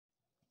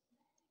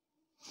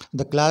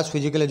The class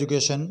physical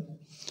education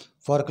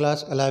for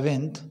class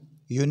 11th,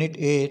 unit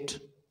 8,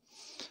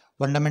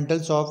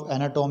 fundamentals of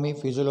anatomy,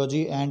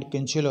 physiology and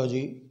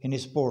kinesiology in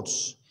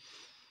sports.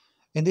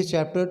 In this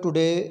chapter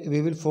today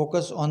we will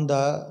focus on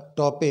the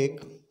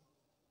topic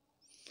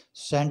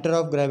center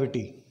of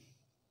gravity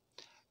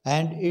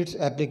and its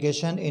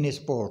application in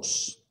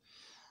sports.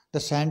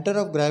 The center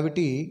of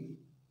gravity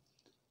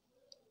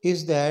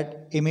is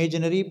that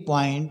imaginary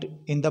point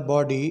in the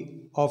body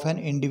of an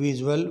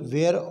individual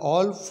where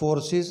all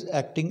forces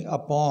acting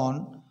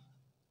upon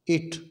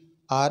it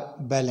are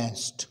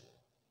balanced.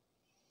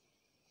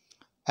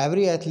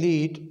 Every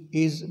athlete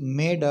is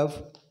made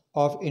up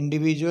of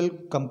individual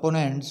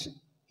components,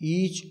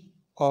 each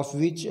of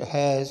which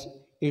has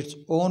its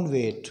own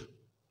weight.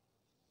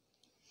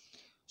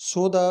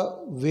 So the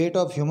weight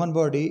of human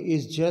body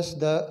is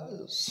just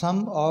the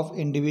sum of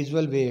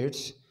individual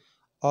weights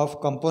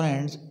of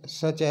components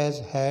such as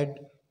head,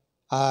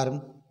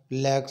 arm,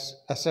 legs,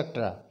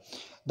 etc.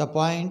 The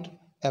point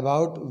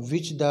about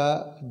which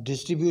the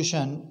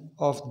distribution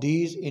of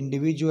these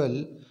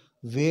individual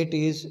weight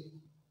is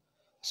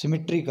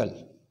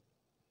symmetrical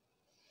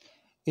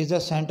is the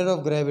center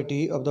of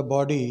gravity of the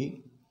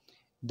body.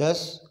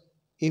 Thus,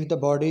 if the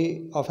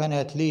body of an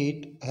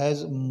athlete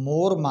has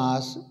more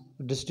mass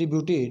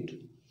distributed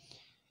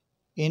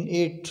in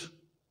its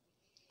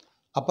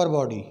upper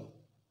body,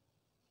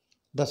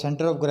 the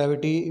center of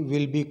gravity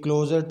will be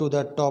closer to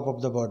the top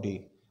of the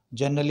body.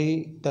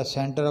 Generally, the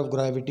center of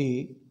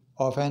gravity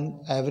of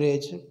an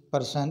average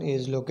person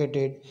is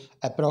located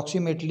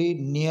approximately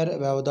near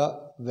above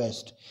the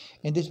waist.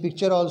 In this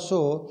picture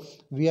also,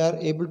 we are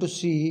able to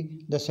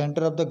see the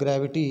center of the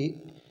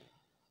gravity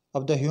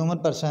of the human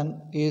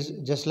person is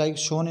just like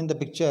shown in the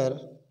picture.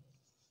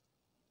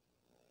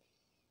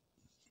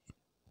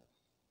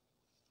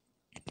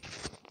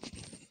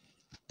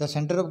 The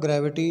center of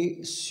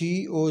gravity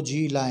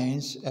COG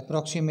lines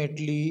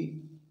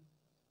approximately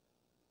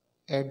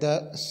at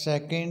the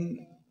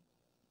second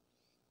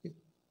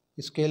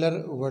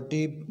scalar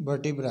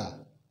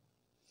vertebra,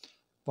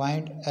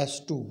 point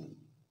S2.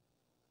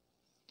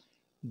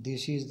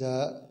 This is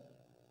the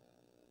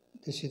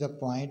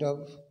point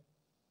of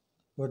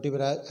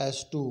vertebra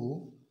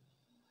S2,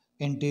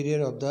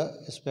 interior of the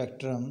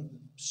spectrum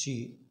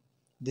C.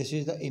 This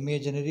is the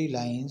imaginary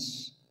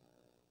lines.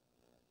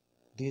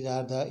 These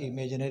are the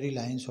imaginary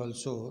lines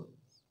also.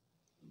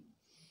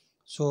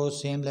 So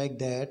same like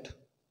that,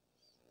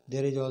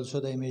 there is also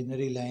the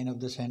imaginary line of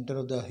the center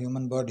of the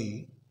human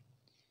body.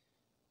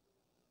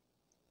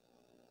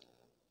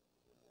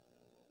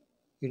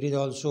 It is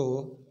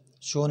also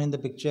shown in the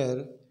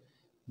picture.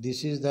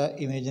 This is the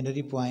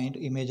imaginary point,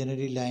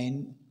 imaginary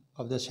line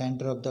of the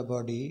center of the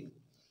body.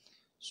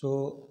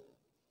 So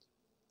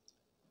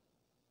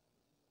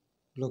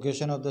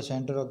location of the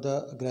center of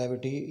the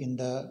gravity in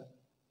the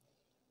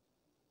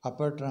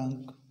upper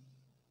trunk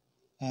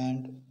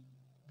and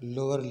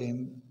lower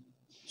limb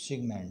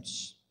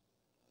segments.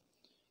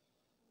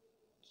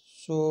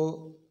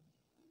 So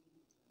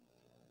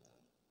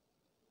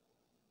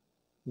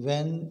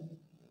when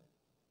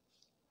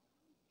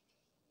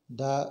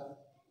the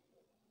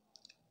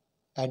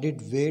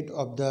added weight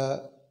of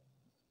the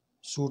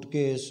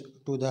suitcase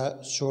to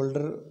the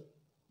shoulder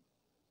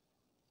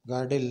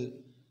girdle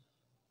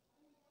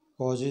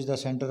causes the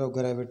center of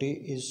gravity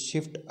is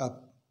shift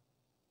up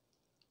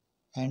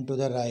and to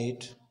the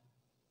right,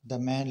 the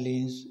man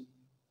leans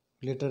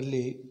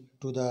literally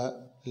to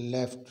the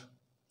left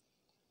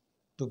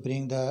to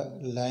bring the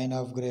line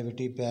of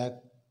gravity back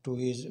to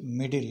his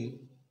middle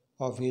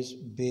of his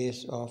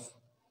base of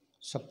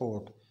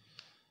support.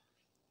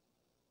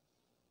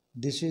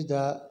 This is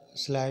the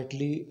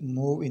slightly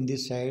move in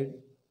this side.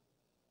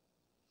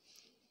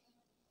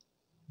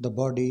 The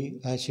body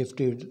has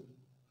shifted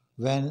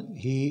when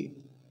he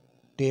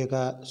take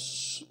a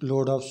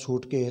load of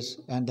suitcase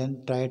and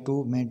then try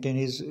to maintain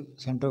his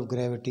center of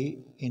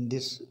gravity in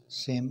this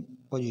same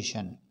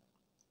position.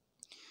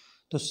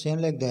 So same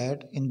like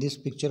that, in this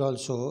picture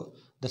also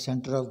the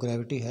center of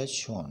gravity has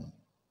shown.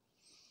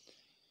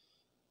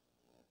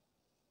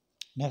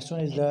 Next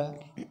one is the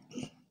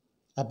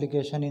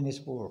application in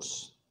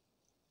sports.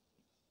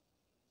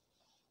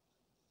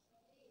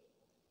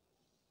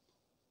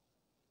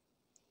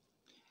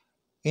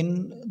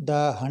 In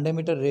the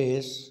 100-meter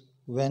race,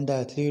 when the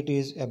athlete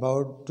is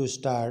about to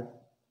start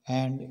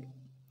and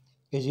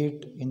is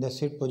it in the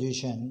sit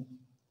position,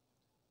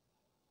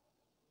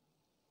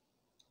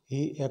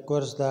 he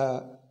acquires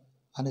the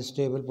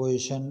unstable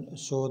position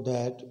so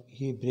that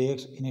he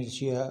breaks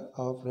inertia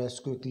of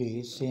rest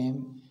quickly.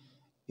 Same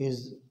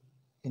is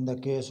in the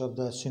case of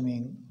the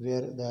swimming,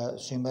 where the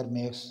swimmer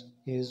makes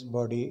his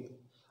body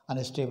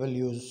unstable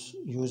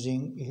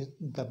using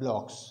the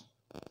blocks.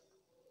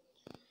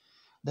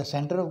 The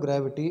center of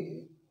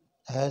gravity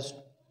has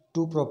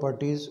two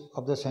properties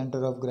of the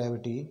center of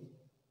gravity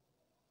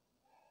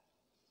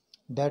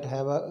that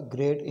have a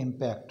great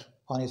impact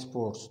on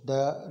sports.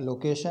 The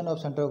location of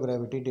center of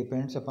gravity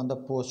depends upon the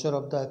posture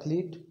of the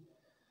athlete.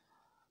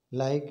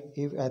 Like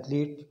if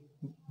athlete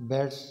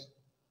bends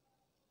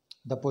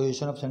The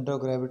position of center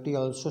of gravity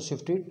also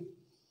shifted,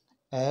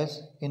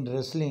 as in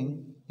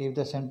wrestling, if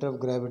the center of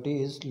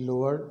gravity is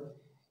lowered,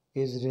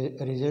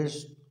 it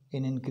results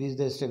in increase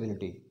the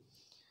stability.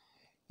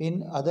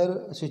 In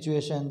other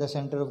situation, the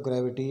center of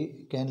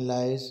gravity can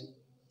lies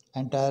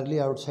entirely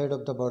outside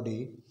of the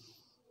body,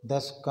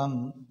 thus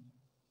come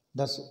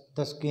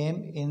thus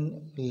came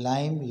in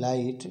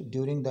limelight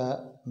during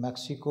the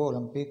Mexico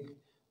Olympic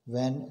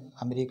when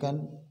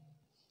American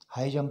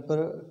high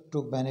jumper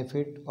took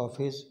benefit of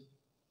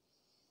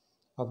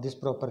this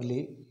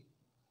properly.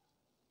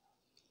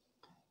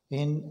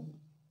 In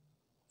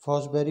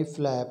Fosbury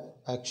flap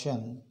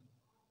action,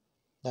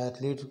 the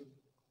athlete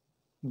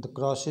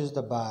crosses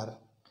the bar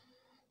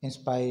in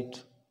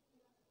spite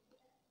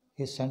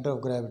his center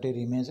of gravity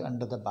remains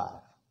under the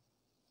bar.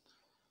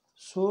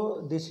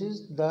 So this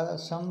is the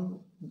some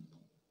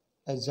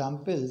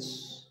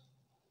examples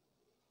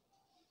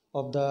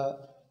of the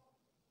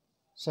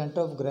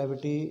center of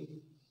gravity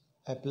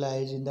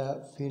applies in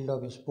the field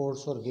of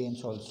sports or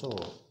games also.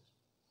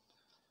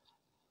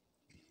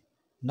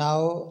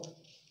 Now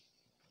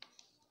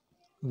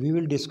we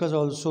will discuss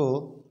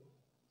also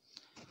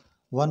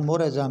one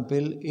more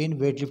example. In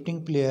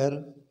weightlifting,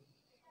 player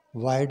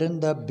widen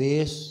the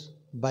base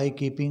by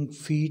keeping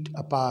feet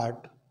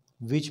apart,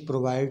 which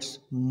provides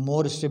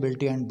more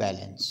stability and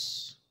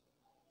balance.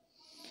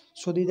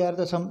 So these are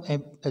the some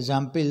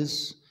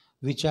examples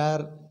which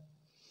are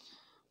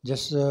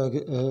just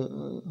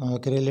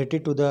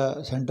related to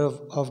the center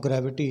of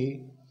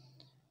gravity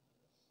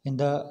in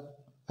the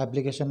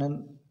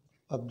application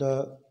of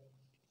the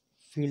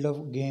field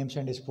of games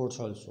and sports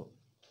also.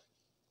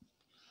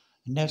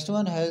 Next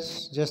one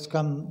has just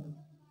come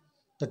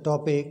the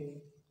topic,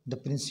 the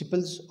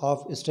principles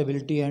of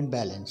stability and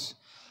balance.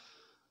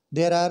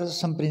 There are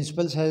some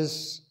principles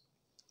as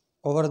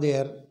over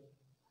there,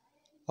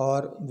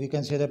 or we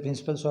can say the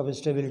principles of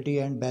stability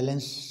and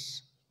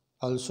balance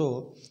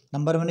also.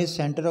 Number one is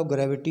center of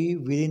gravity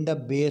within the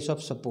base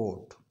of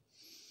support.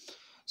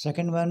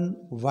 Second one,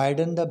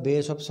 widen the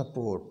base of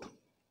support.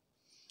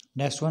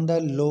 Next one,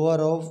 the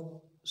lower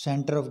of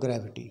center of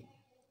gravity.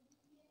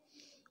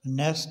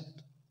 Next,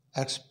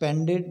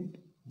 expanded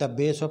the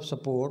base of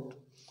support.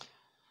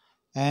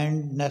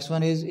 And next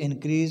one is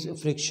increase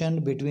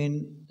friction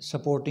between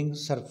supporting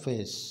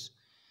surface.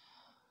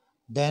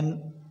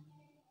 Then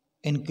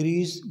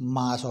increase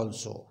mass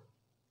also.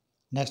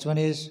 Next one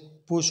is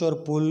push or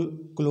pull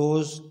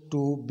close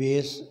to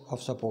base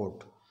of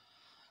support.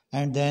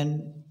 And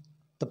then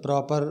the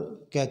proper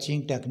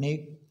catching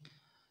technique.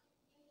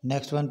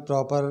 Next one,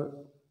 proper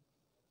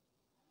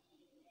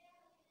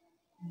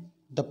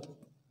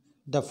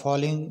the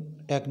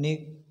falling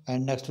technique.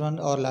 And next one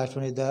or last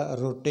one is the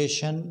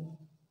rotation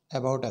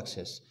about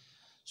axis.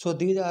 So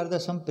these are the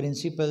some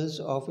principles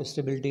of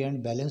stability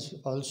and balance.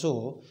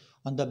 Also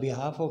on the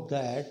behalf of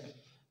that,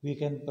 we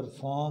can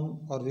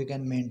perform or we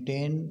can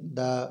maintain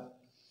the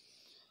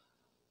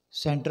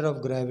center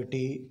of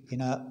gravity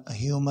in a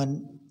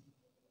human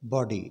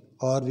body,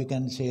 or we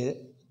can say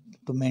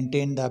to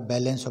maintain the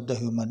balance of the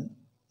human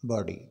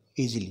body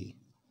easily.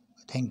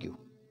 Thank you.